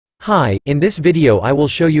Hi, in this video I will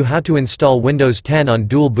show you how to install Windows 10 on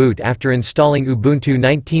dual boot after installing Ubuntu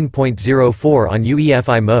 19.04 on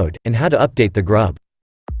UEFI mode, and how to update the grub.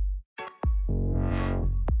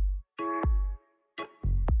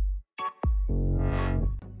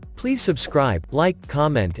 Please subscribe, like,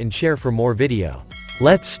 comment and share for more video.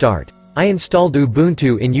 Let's start. I installed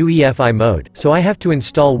Ubuntu in UEFI mode, so I have to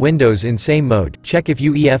install Windows in same mode. Check if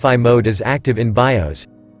UEFI mode is active in BIOS.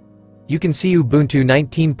 You can see Ubuntu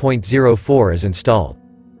 19.04 is installed.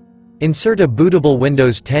 Insert a bootable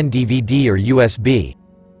Windows 10 DVD or USB.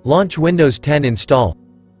 Launch Windows 10 install.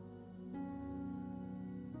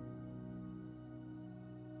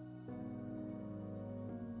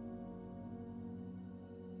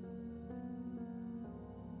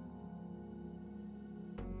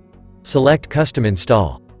 Select Custom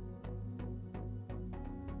Install.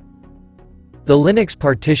 The Linux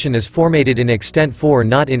partition is formatted in extent4,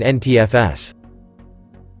 not in NTFS.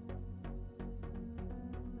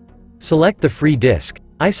 Select the free disk.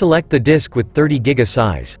 I select the disk with 30 GB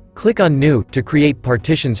size. Click on New to create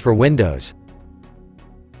partitions for Windows.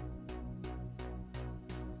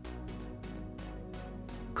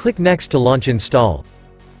 Click Next to launch install.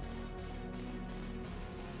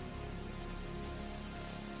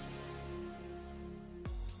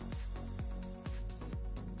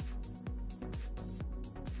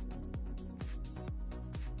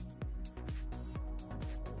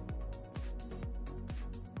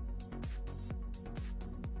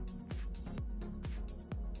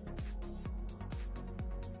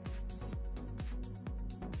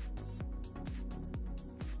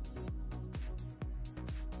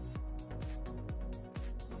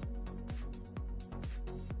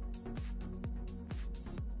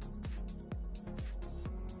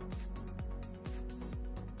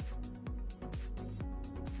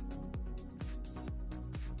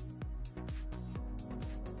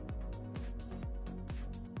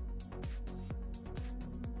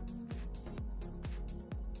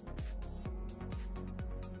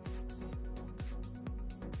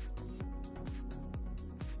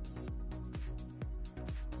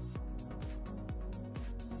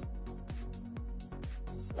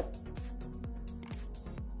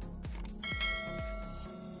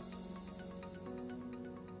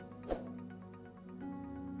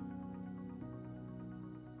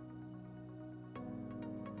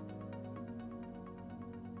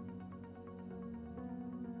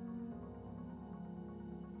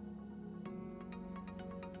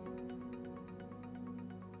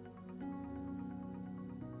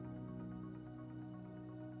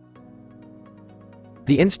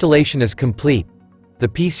 The installation is complete. The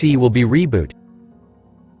PC will be rebooted.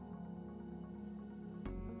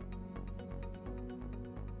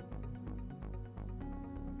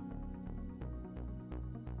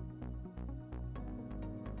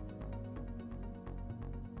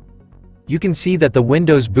 You can see that the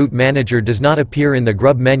Windows Boot Manager does not appear in the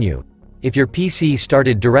grub menu. If your PC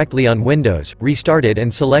started directly on Windows, restart it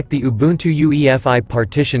and select the Ubuntu UEFI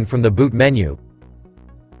partition from the boot menu.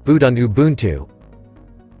 Boot on Ubuntu.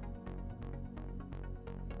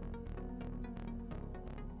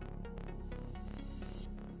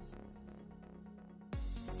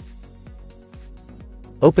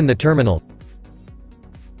 Open the terminal.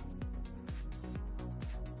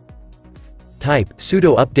 Type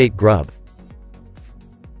sudo update-grub.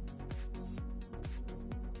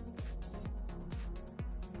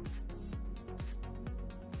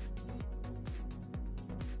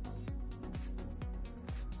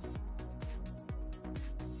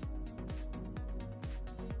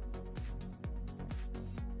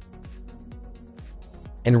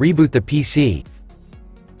 And reboot the PC.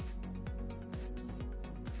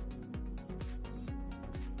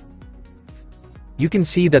 You can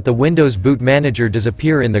see that the Windows Boot Manager does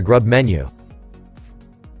appear in the grub menu.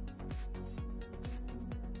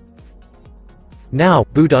 Now,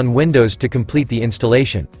 boot on Windows to complete the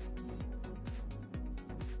installation.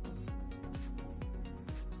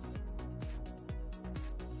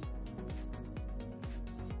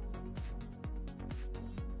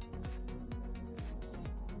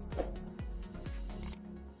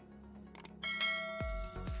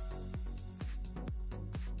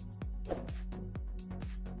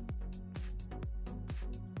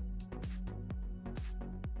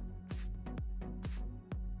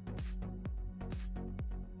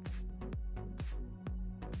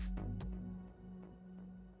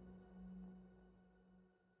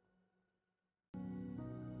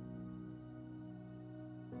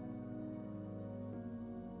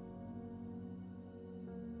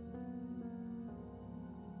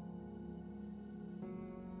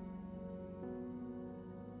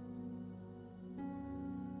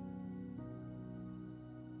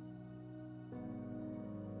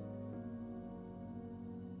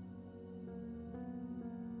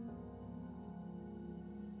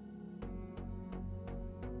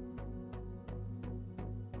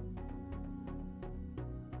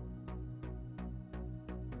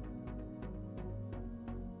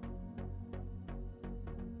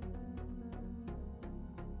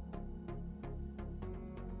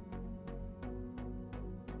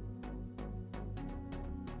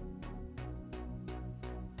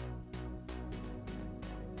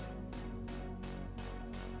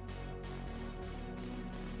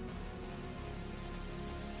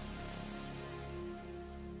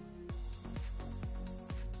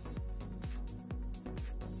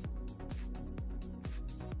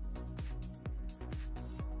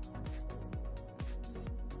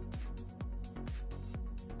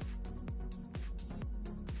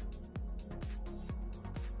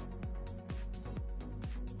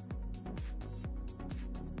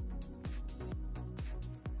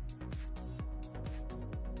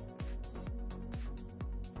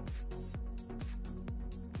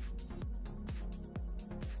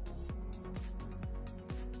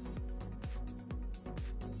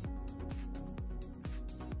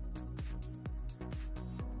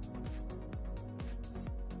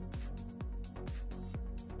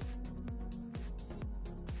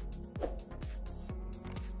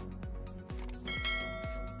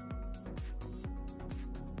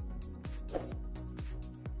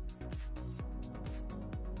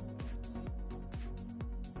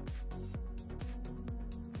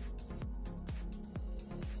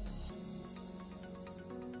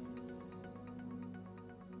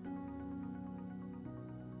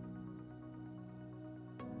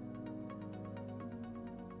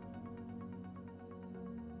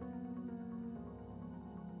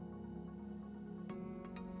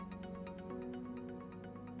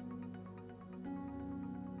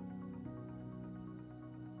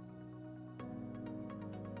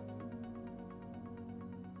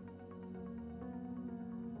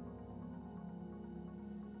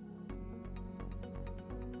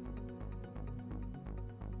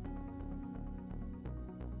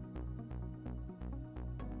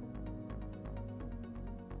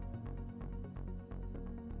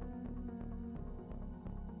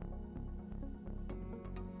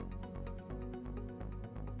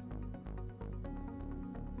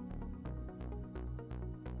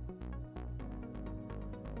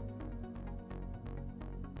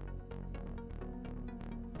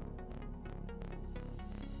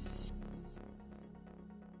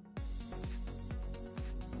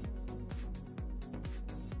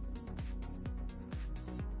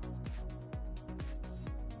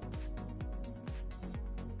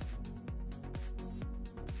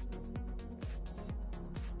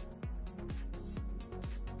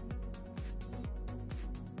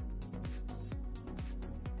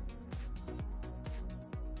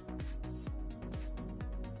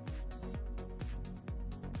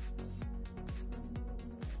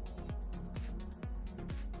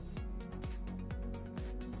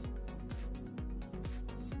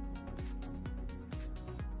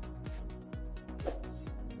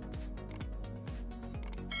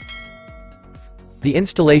 The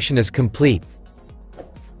installation is complete.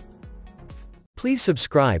 Please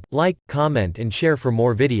subscribe, like, comment and share for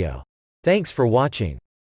more video. Thanks for watching.